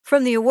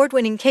From the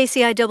award-winning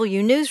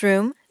KCIW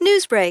Newsroom,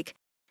 Newsbreak.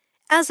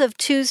 As of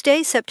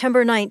Tuesday,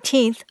 September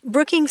 19th,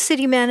 Brookings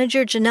City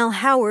Manager Janelle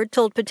Howard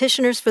told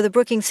petitioners for the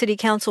Brookings City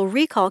Council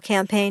recall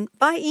campaign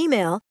by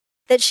email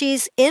that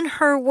she's, in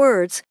her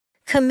words,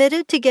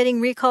 committed to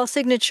getting recall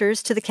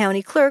signatures to the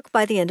county clerk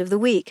by the end of the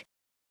week.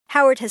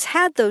 Howard has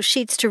had those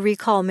sheets to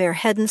recall Mayor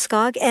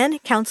Hedenskog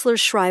and Councilors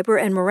Schreiber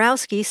and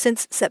Morawski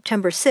since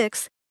September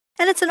 6th,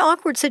 and it's an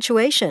awkward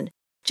situation.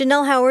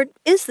 Janelle Howard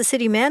is the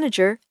city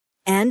manager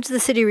and the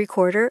city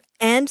recorder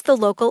and the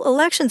local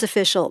elections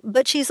official,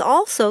 but she's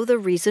also the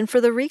reason for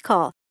the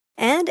recall.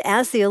 And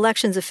as the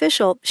elections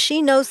official,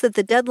 she knows that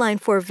the deadline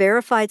for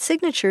verified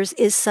signatures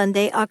is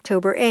Sunday,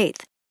 October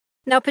 8th.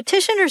 Now,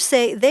 petitioners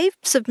say they've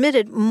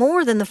submitted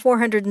more than the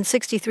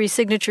 463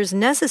 signatures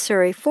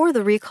necessary for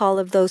the recall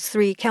of those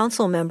 3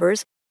 council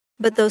members,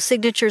 but those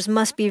signatures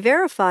must be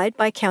verified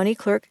by County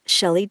Clerk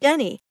Shelley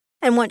Denny.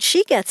 And once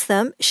she gets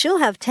them, she'll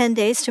have 10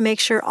 days to make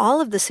sure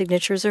all of the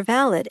signatures are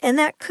valid, and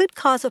that could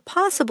cause a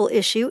possible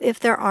issue if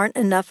there aren't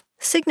enough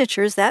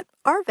signatures that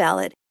are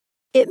valid.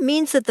 It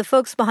means that the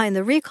folks behind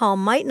the recall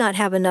might not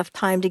have enough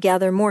time to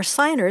gather more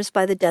signers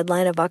by the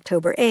deadline of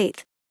October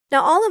 8th.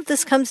 Now, all of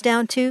this comes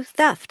down to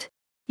theft.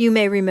 You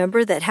may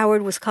remember that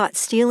Howard was caught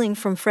stealing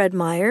from Fred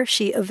Meyer.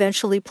 She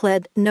eventually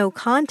pled no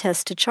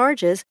contest to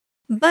charges,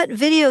 but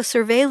video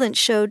surveillance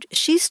showed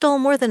she stole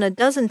more than a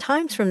dozen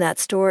times from that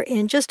store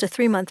in just a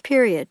 3-month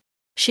period.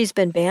 She's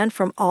been banned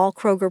from all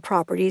Kroger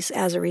properties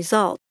as a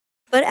result.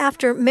 But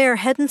after Mayor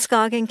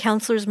Hedenskog and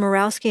Councilors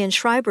Morawski and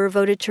Schreiber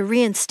voted to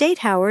reinstate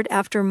Howard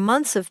after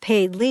months of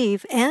paid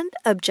leave and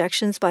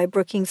objections by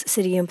Brookings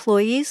City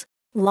employees,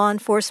 law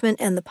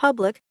enforcement, and the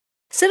public,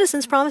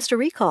 citizens promised a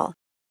recall.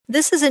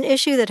 This is an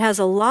issue that has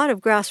a lot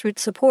of grassroots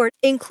support,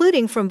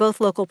 including from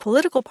both local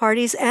political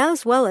parties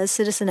as well as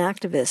citizen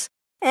activists.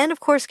 And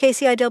of course,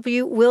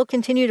 KCIW will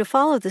continue to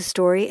follow this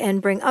story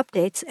and bring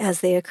updates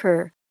as they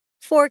occur.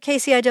 For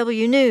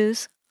KCIW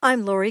News,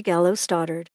 I'm Lori Gallo Stoddard.